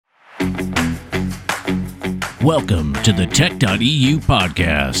Welcome to the Tech.eu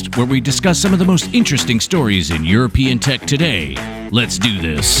podcast, where we discuss some of the most interesting stories in European tech today. Let's do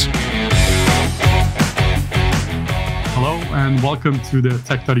this. Hello and welcome to the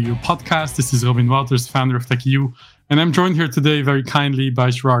Tech.eu podcast. This is Robin Wouters, founder of Tech.eu, and I'm joined here today very kindly by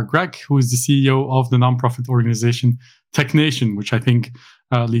Gerard Grech, who is the CEO of the nonprofit organization TechNation, which I think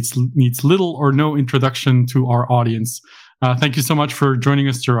needs little or no introduction to our audience. Thank you so much for joining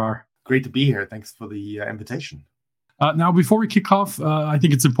us, Gerard. Great to be here. Thanks for the invitation. Now, before we kick off, I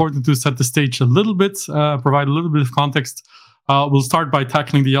think it's important to set the stage a little bit, provide a little bit of context. We'll start by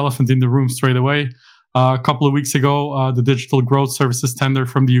tackling the elephant in the room straight away. A couple of weeks ago, the Digital Growth Services tender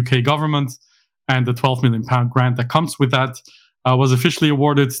from the UK government and the £12 million grant that comes with that was officially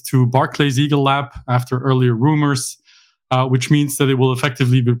awarded to Barclays Eagle Lab after earlier rumors, which means that it will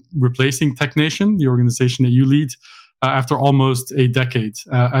effectively be replacing TechNation, the organization that you lead, after almost a decade.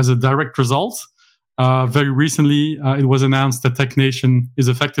 As a direct result, very recently, it was announced that TechNation is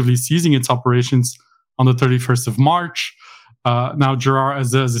effectively ceasing its operations on the 31st of March. Now, Gerard,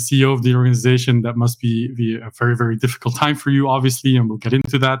 as the CEO of the organization, that must be a very, very difficult time for you, obviously, and we'll get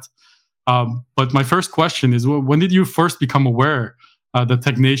into that. But my first question is, when did you first become aware that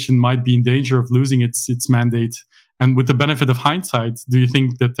TechNation might be in danger of losing its mandate? And with the benefit of hindsight, do you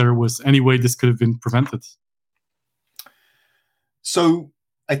think that there was any way this could have been prevented? So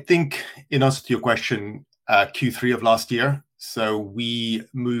I think, in answer to your question, Q3 of last year, so we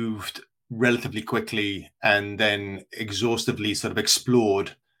moved relatively quickly and then exhaustively sort of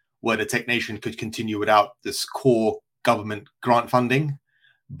explored whether TechNation could continue without this core government grant funding.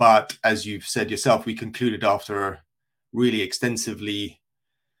 But as you've said yourself, we concluded after really extensively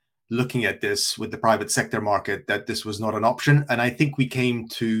looking at this with the private sector market that this was not an option. And I think we came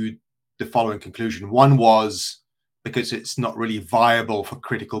to the following conclusion. One was because it's not really viable for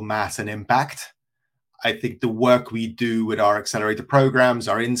critical mass and impact. I think the work we do with our accelerator programs,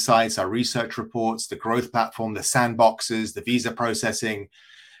 our insights, our research reports, the growth platform, the sandboxes, the visa processing,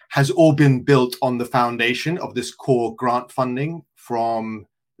 has all been built on the foundation of this core grant funding from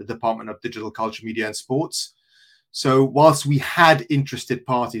the Department of Digital Culture, Media and Sports. So whilst we had interested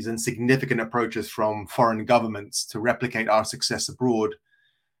parties and significant approaches from foreign governments to replicate our success abroad,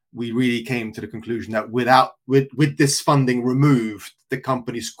 we really came to the conclusion that with this funding removed, the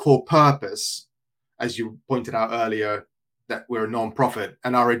company's core purpose, as you pointed out earlier, that we're a non-profit,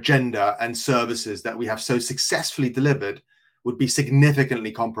 and our agenda and services that we have so successfully delivered would be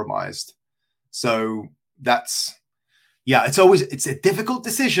significantly compromised. So it's a difficult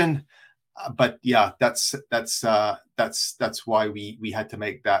decision, but yeah, that's why we had to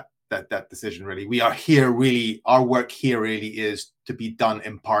make that decision. Really, we are here. Really, our work here really is to be done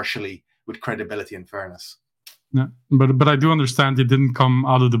impartially with credibility and fairness. Yeah, but I do understand it didn't come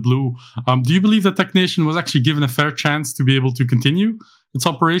out of the blue. Do you believe that TechNation was actually given a fair chance to be able to continue its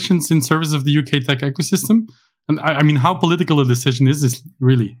operations in service of the UK tech ecosystem? And I mean, how political a decision is this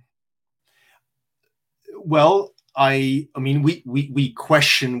really? Well, I mean, we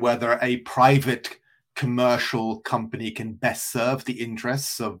question whether a private commercial company can best serve the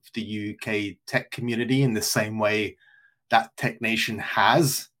interests of the UK tech community in the same way that TechNation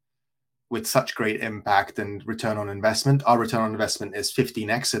has, with such great impact and return on investment. Our return on investment is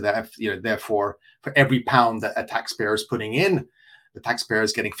 15x, so that therefore, for every pound that a taxpayer is putting in, the taxpayer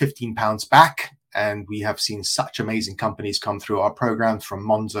is getting £15 back. And we have seen such amazing companies come through our programs, from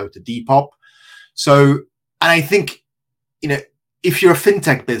Monzo to Depop. So, and I think, if you're a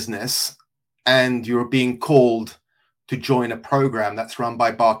fintech business and you're being called to join a program that's run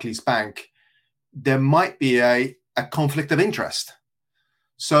by Barclays Bank, there might be a conflict of interest.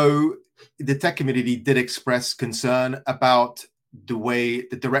 So the tech community did express concern about the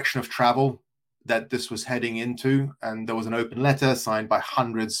direction of travel that this was heading into. And there was an open letter signed by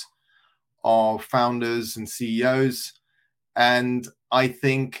hundreds of founders and CEOs. And I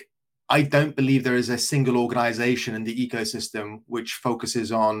don't believe there is a single organization in the ecosystem which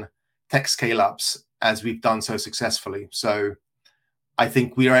focuses on tech scale-ups as we've done so successfully. So I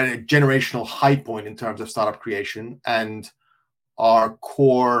think we are at a generational high point in terms of startup creation, and our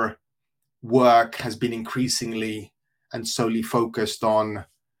core work has been increasingly and solely focused on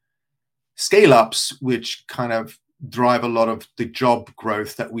scale-ups, which kind of drive a lot of the job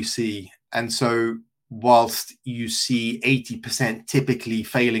growth that we see. And so whilst you see 80% typically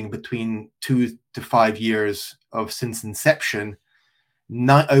failing between 2 to 5 years since inception,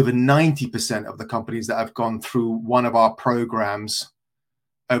 over 90% of the companies that have gone through one of our programs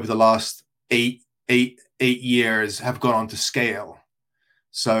over the last eight years have gone on to scale.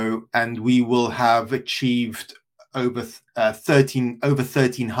 So, and we will have achieved over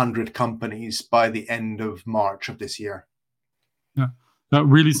 1,300 companies by the end of March of this year. Yeah,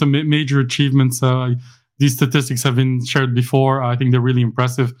 really some major achievements. These statistics have been shared before. I think they're really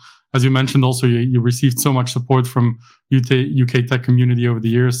impressive. As you mentioned, also you received so much support from UK tech community over the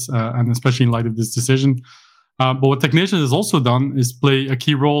years, and especially in light of this decision. But what TechNation has also done is play a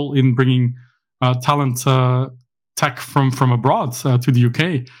key role in bringing talent tech from abroad to the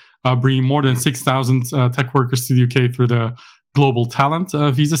UK, bringing more than 6,000 tech workers to the UK through the Global Talent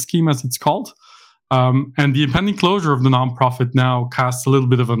Visa Scheme, as it's called. And the impending closure of the nonprofit now casts a little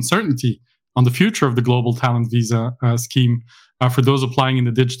bit of uncertainty on the future of the Global Talent Visa Scheme for those applying in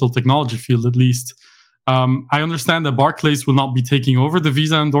the digital technology field, at least. I understand that Barclays will not be taking over the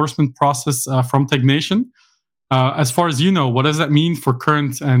visa endorsement process from TechNation. As far as you know, what does that mean for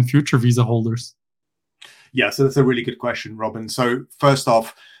current and future visa holders? Yeah, so that's a really good question, Robin. So first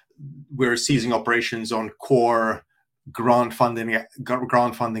off, we're ceasing operations on core grant funding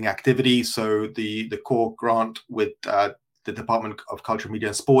activity. So the core grant with the Department of Culture, Media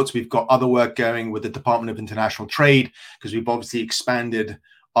and Sports. We've got other work going with the Department of International Trade, because we've obviously expanded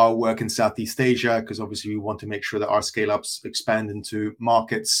our work in Southeast Asia, because obviously we want to make sure that our scale-ups expand into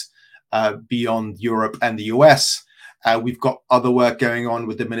markets beyond Europe and the US. We've got other work going on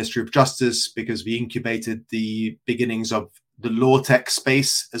with the Ministry of Justice, because we incubated the beginnings of the law tech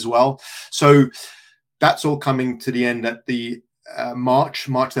space as well. So that's all coming to the end at the March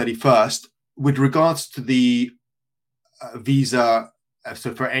 31st. With regards to the visa,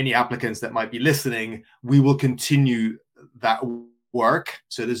 so for any applicants that might be listening, we will continue that work.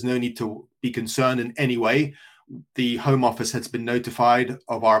 So there's no need to be concerned in any way. The Home Office has been notified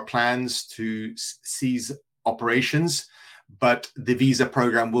of our plans to cease operations, but the visa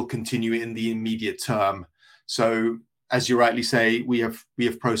program will continue in the immediate term. So as you rightly say, we have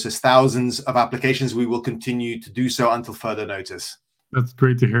processed thousands of applications. We will continue to do so until further notice. That's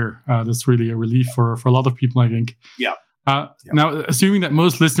great to hear. That's really a relief for a lot of people, I think. Yeah. Now, assuming that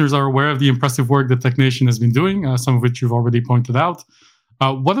most listeners are aware of the impressive work that TechNation has been doing, some of which you've already pointed out,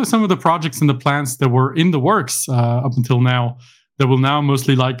 what are some of the projects and the plans that were in the works up until now that will now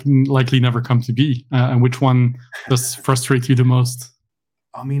mostly likely never come to be? And which one does frustrate you the most?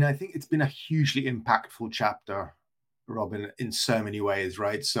 I mean, I think it's been a hugely impactful chapter, Robin, in so many ways,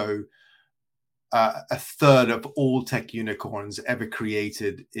 right? So a third of all tech unicorns ever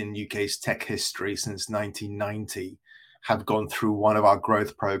created in UK's tech history since 1990 have gone through one of our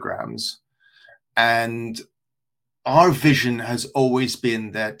growth programs. And our vision has always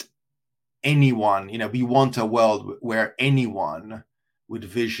been that anyone, we want a world where anyone with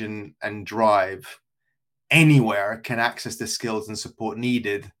vision and drive anywhere can access the skills and support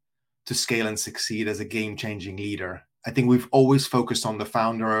needed to scale and succeed as a game-changing leader. I think we've always focused on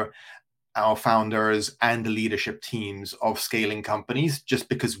our founders and the leadership teams of scaling companies, just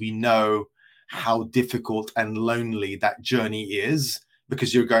because we know how difficult and lonely that journey is,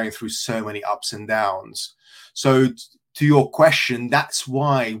 because you're going through so many ups and downs. So to your question, that's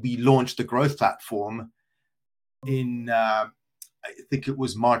why we launched the growth platform in, I think it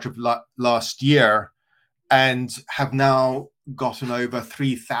was March of last year, and have now gotten over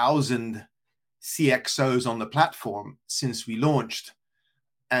 3,000 CXOs on the platform since we launched,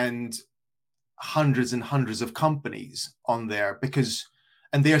 and hundreds and hundreds of companies on there,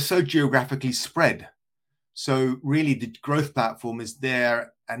 and they are so geographically spread. So really the growth platform is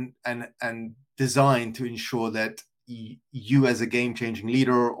there and designed to ensure that you as a game-changing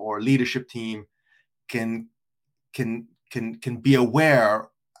leader or leadership team can be aware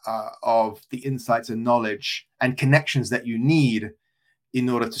of the insights and knowledge and connections that you need in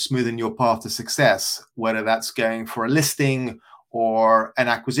order to smoothen your path to success, whether that's going for a listing or an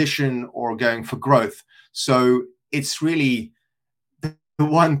acquisition or going for growth. So it's really the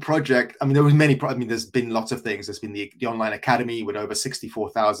one project. I mean, there was there's been lots of things. There's been the online academy with over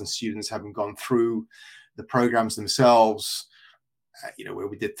 64,000 students having gone through the programs themselves, where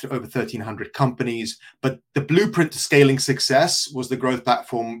we did over 1,300 companies. But the blueprint to scaling success was the growth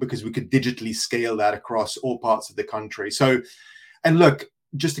platform, because we could digitally scale that across all parts of the country. So, and look,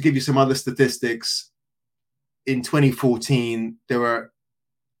 just to give you some other statistics, in 2014, there were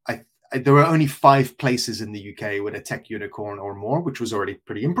only 5 places in the UK with a tech unicorn or more, which was already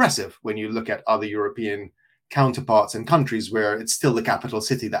pretty impressive when you look at other European counterparts and countries where it's still the capital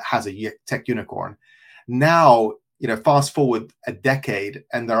city that has a tech unicorn. Now, fast forward a decade,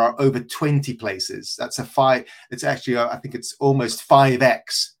 and there are over 20 places. It's actually, I think it's almost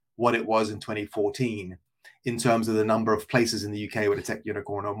 5x what it was in 2014 in terms of the number of places in the UK with a tech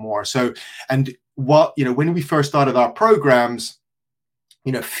unicorn or more. So, and when we first started our programs,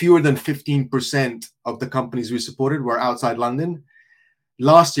 fewer than 15% of the companies we supported were outside London.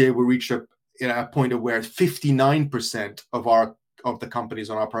 Last year, we reached a point of where 59% of the companies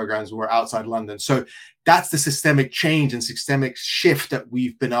on our programs were outside London. So that's the systemic change and systemic shift that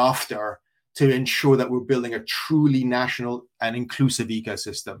we've been after to ensure that we're building a truly national and inclusive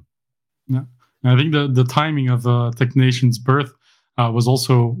ecosystem. Yeah, I think the timing of TechNation's birth was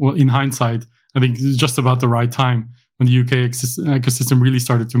also, well, in hindsight, I think it was just about the right time when the UK ecosystem really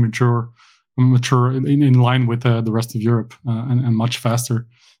started to mature in line with the rest of Europe, and much faster,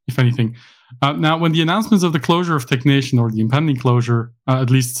 if anything. Now, when the announcements of the closure of TechNation, or the impending closure, at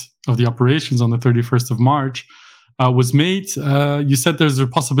least of the operations on the 31st of March, was made, you said there's a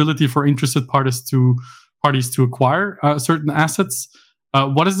possibility for interested parties to acquire certain assets.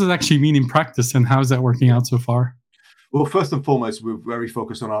 What does it actually mean in practice, and how is that working out so far? Well, first and foremost, we're very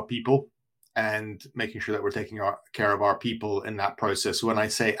focused on our people and making sure that we're taking care of our people in that process. When I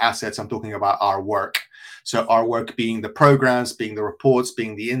say assets, I'm talking about our work. So our work being the programs, being the reports,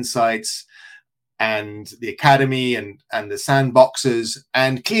 being the insights, and the academy and the sandboxes.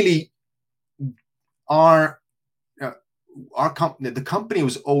 And clearly, the company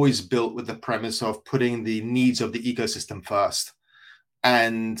was always built with the premise of putting the needs of the ecosystem first.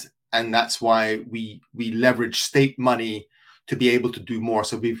 And that's why we leverage state money to be able to do more.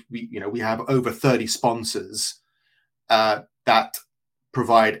 So we have over 30 sponsors that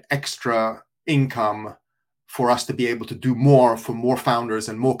provide extra income for us to be able to do more for more founders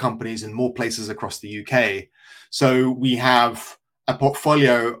and more companies in more places across the UK. So we have a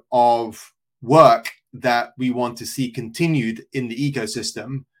portfolio of work that we want to see continued in the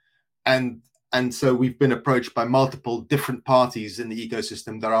ecosystem. And so we've been approached by multiple different parties in the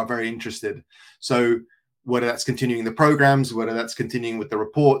ecosystem that are very interested. So whether that's continuing the programs, whether that's continuing with the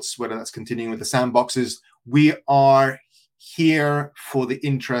reports, whether that's continuing with the sandboxes, we are here for the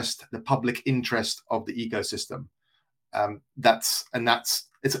public interest of the ecosystem.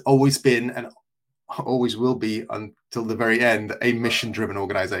 It's always been and always will be until the very end a mission-driven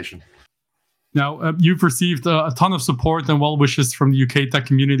organization. Now, you've received a ton of support and well wishes from the UK tech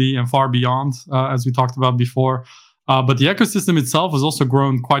community and far beyond, as we talked about before. But the ecosystem itself has also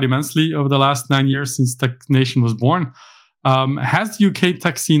grown quite immensely over the last 9 years since TechNation was born. Has the UK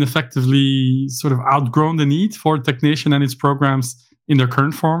tech scene effectively sort of outgrown the need for TechNation and its programs in their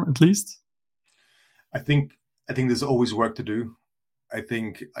current form, at least? I think there's always work to do. I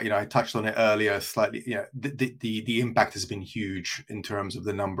think, I touched on it earlier slightly. The impact has been huge in terms of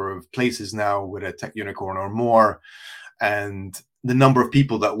the number of places now with a tech unicorn or more, and the number of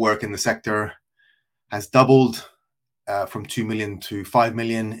people that work in the sector has doubled from 2 million to 5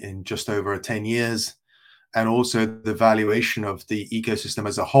 million in just over 10 years. And also the valuation of the ecosystem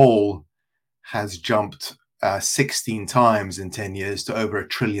as a whole has jumped 16 times in 10 years to over $1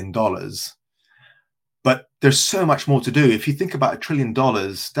 trillion. But there's so much more to do. If you think about $1 trillion,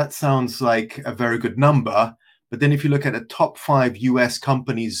 that sounds like a very good number. But then if you look at the top 5 US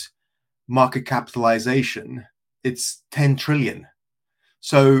companies' market capitalization, it's 10 trillion.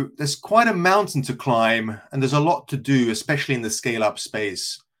 So there's quite a mountain to climb, and there's a lot to do, especially in the scale-up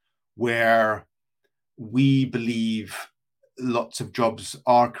space, where we believe lots of jobs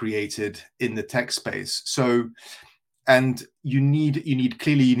are created in the tech space. So, and you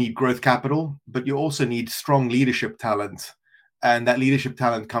need growth capital, but you also need strong leadership talent. And that leadership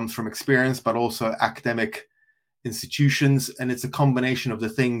talent comes from experience, but also academic institutions. And it's a combination of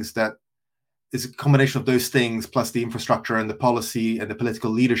those things, plus the infrastructure and the policy and the political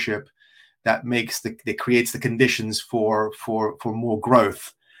leadership that creates the conditions for more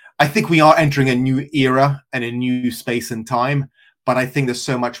growth. I think we are entering a new era and a new space and time, but I think there's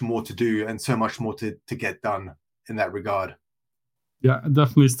so much more to do and so much more to get done in that regard. Yeah,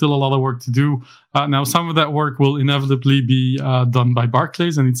 definitely still a lot of work to do. Now, some of that work will inevitably be done by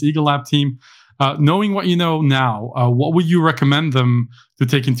Barclays and its Eagle Lab team. Knowing what you know now, what would you recommend them to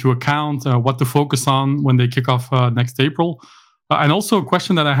take into account, what to focus on when they kick off next April? And also a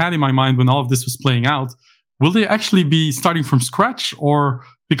question that I had in my mind when all of this was playing out, will they actually be starting from scratch or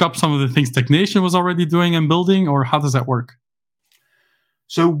pick up some of the things TechNation was already doing and building, or how does that work?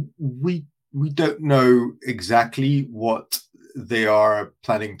 So we don't know exactly what they are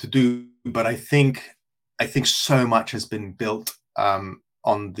planning to do, but I think so much has been built in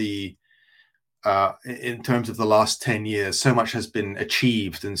terms of the last 10 years. So much has been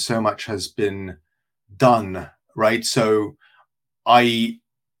achieved and so much has been done, right? So I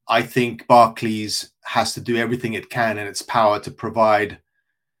think Barclays has to do everything it can in its power to provide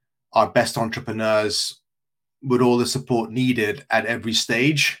our best entrepreneurs with all the support needed at every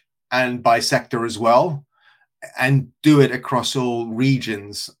stage and by sector as well. and do it across all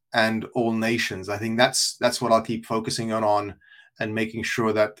regions and all nations. I think that's what I'll keep focusing on and making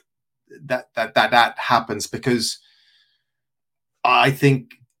sure that happens, because I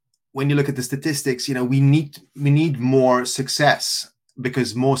think when you look at the statistics, we need more success,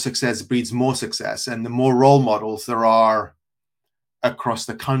 because more success breeds more success, and the more role models there are across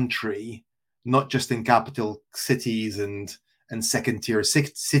the country, not just in capital cities and second tier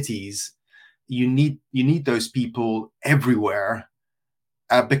cities, you need those people everywhere,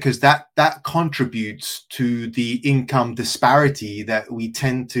 because that contributes to the income disparity that we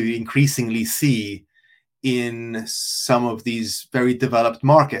tend to increasingly see in some of these very developed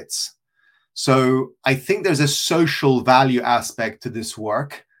markets. So I think there's a social value aspect to this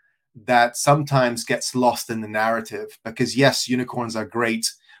work that sometimes gets lost in the narrative, because yes, unicorns are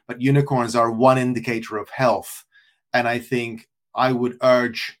great, but unicorns are one indicator of health. And I think I would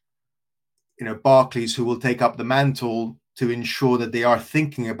urge, Barclays, who will take up the mantle, to ensure that they are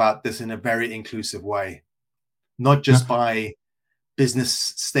thinking about this in a very inclusive way, not just by business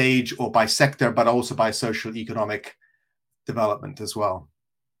stage or by sector, but also by social economic development as well.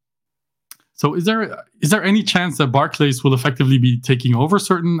 So is there any chance that Barclays will effectively be taking over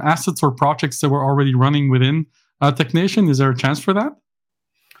certain assets or projects that were already running within TechNation? Is there a chance for that?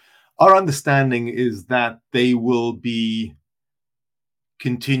 Our understanding is that they will be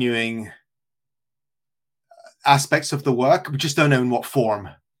continuing aspects of the work. We just don't know in what form.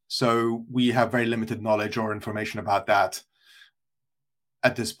 So we have very limited knowledge or information about that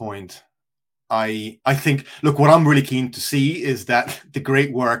at this point. I think, look, what I'm really keen to see is that the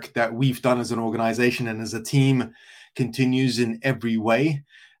great work that we've done as an organization and as a team continues in every way,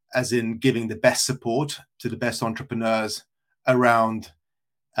 as in giving the best support to the best entrepreneurs around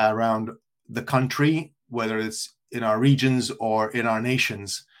the country, whether it's in our regions or in our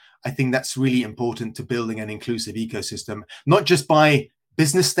nations. I think that's really important to building an inclusive ecosystem, not just by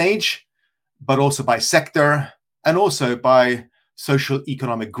business stage, but also by sector and also by social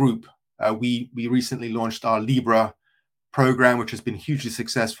economic group. We recently launched our Libra program, which has been hugely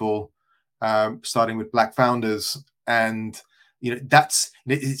successful, starting with Black founders. And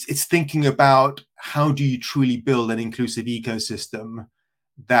it's thinking about how do you truly build an inclusive ecosystem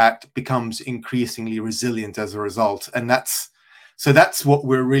that becomes increasingly resilient as a result. And that's what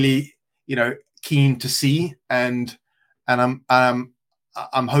we're really keen to see. And I'm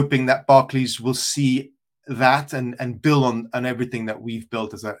hoping that Barclays will see that and build on everything that we've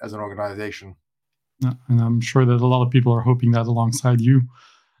built as an organization. Yeah, and I'm sure that a lot of people are hoping that alongside you.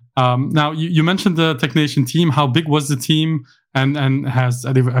 Now, you mentioned the TechNation team. How big was the team? And has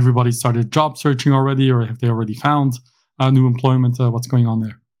everybody started job searching already, or have they already found new employment? What's going on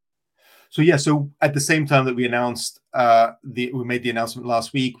there? So at the same time that we announced, we made the announcement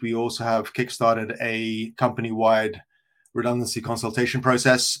last week, we also have kickstarted a company-wide redundancy consultation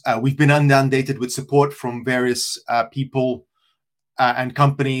process. We've been inundated with support from various people and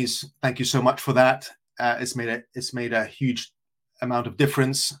companies. Thank you so much for that. It's made a huge amount of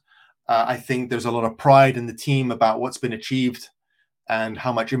difference. I think there's a lot of pride in the team about what's been achieved and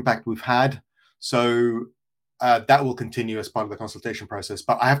how much impact we've had. So that will continue as part of the consultation process.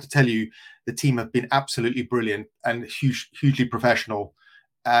 But I have to tell you, the team have been absolutely brilliant and hugely professional,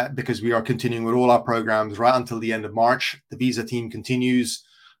 because we are continuing with all our programs right until the end of March. The visa team continues,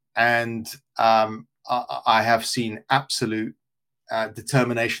 and I have seen absolute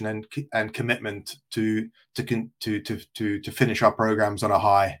determination and commitment to finish our programs on a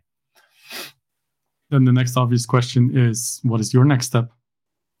high. Then the next obvious question is, what is your next step?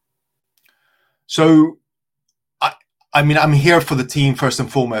 So, I'm here for the team first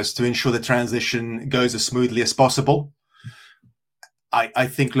and foremost to ensure the transition goes as smoothly as possible. I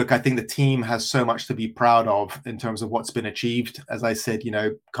think the team has so much to be proud of in terms of what's been achieved. As I said,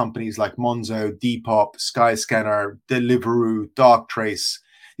 companies like Monzo, Depop, Skyscanner, Deliveroo, Darktrace,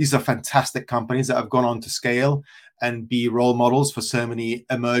 these are fantastic companies that have gone on to scale and be role models for so many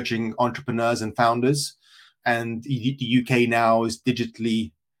emerging entrepreneurs and founders. And the UK now is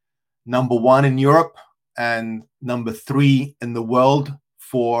digitally number 1 in Europe and number 3 in the world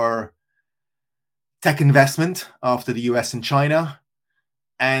for tech investment after the US and China.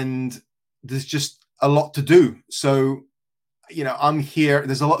 And there's just a lot to do. So, I'm here.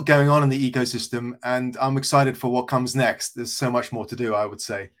 There's a lot going on in the ecosystem, and I'm excited for what comes next. There's so much more to do, I would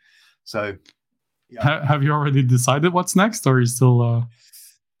say. So, yeah. Have you already decided what's next, or are you still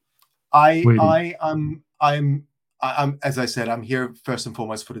waiting? I'm as I said, I'm here first and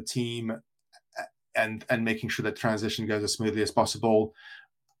foremost for the team and making sure that transition goes as smoothly as possible.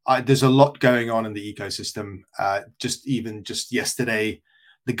 There's a lot going on in the ecosystem. Just yesterday,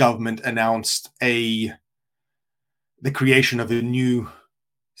 the government announced a the creation of a new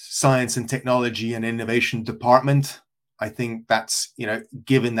science and technology and innovation department. I think that's,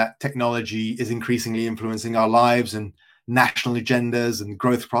 given that technology is increasingly influencing our lives and national agendas and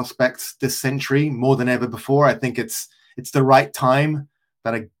growth prospects this century more than ever before, I think it's the right time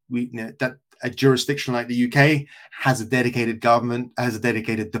that a jurisdiction like the UK has a dedicated government, has a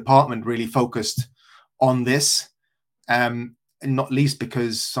dedicated department really focused on this. And not least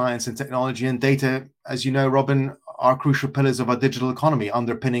because science and technology and data, as you know, Robin, are crucial pillars of our digital economy,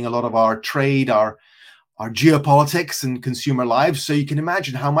 underpinning a lot of our trade, our geopolitics and consumer lives. So you can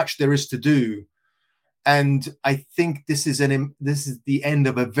imagine how much there is to do. And I think this is the end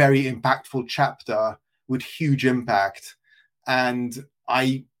of a very impactful chapter with huge impact. And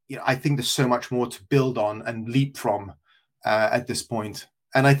I think there's so much more to build on and leap from at this point.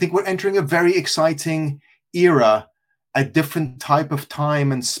 And I think we're entering a very exciting era, a different type of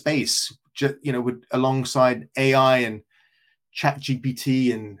time and space, with alongside AI and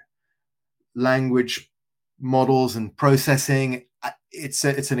ChatGPT and language models and processing. It's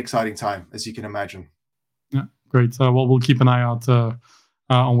an exciting time, as you can imagine. Yeah, great. Well, we'll keep an eye out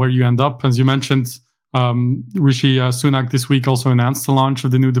on where you end up. As you mentioned, Rishi Sunak this week also announced the launch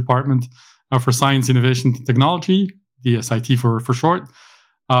of the new Department for Science, Innovation and Technology, DSIT for short.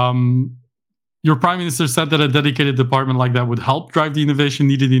 Your Prime Minister said that a dedicated department like that would help drive the innovation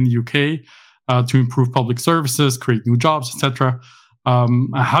needed in the UK to improve public services, create new jobs, etc.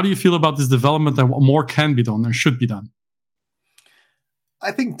 How do you feel about this development and what more can be done or should be done?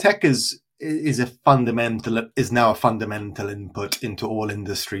 I think tech is now a fundamental input into all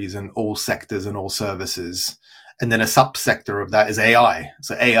industries and all sectors and all services. And then a subsector of that is AI.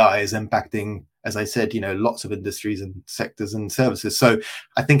 So AI is impacting, as I said, lots of industries and sectors and services. So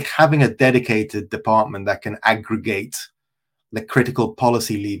I think having a dedicated department that can aggregate the critical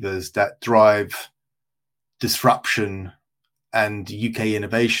policy levers that drive disruption and UK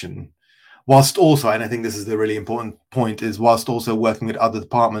innovation, whilst also, and I think this is the really important point, is whilst also working with other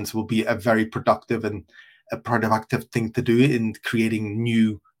departments will be a very productive thing to do in creating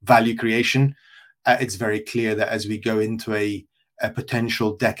new value creation. It's very clear that as we go into a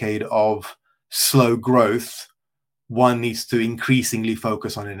potential decade of slow growth, one needs to increasingly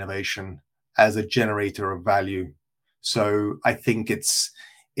focus on innovation as a generator of value. So I think it's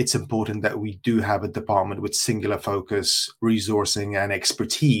important that we do have a department with singular focus, resourcing and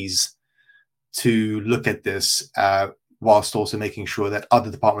expertise to look at this, whilst also making sure that other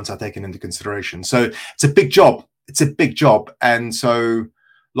departments are taken into consideration. So it's a big job. And so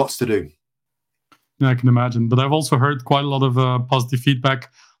lots to do. Yeah, I can imagine. But I've also heard quite a lot of positive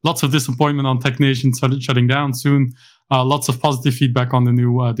feedback, lots of disappointment on Tech Nation shutting down soon, lots of positive feedback on the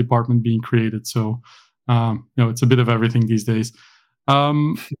new department being created. So, it's a bit of everything these days.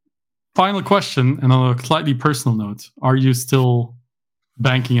 Final question, and on a slightly personal note, are you still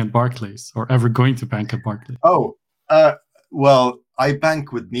banking at Barclays or ever going to bank at Barclays? Well, I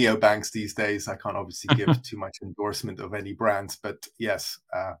bank with neobanks these days. I can't obviously give too much endorsement of any brands, but yes,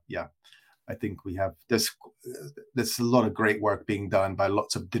 I think there's a lot of great work being done by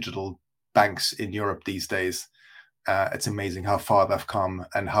lots of digital banks in Europe these days. It's amazing how far they've come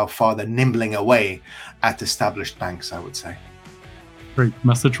and how far they're nimbling away at established banks, I would say. Great.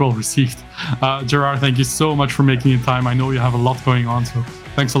 Message well received. Gerard, thank you so much for making the time. I know you have a lot going on, so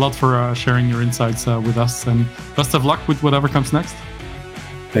thanks a lot for sharing your insights with us, and best of luck with whatever comes next.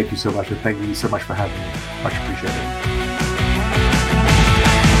 Thank you so much, and thank you so much for having me. Much appreciated.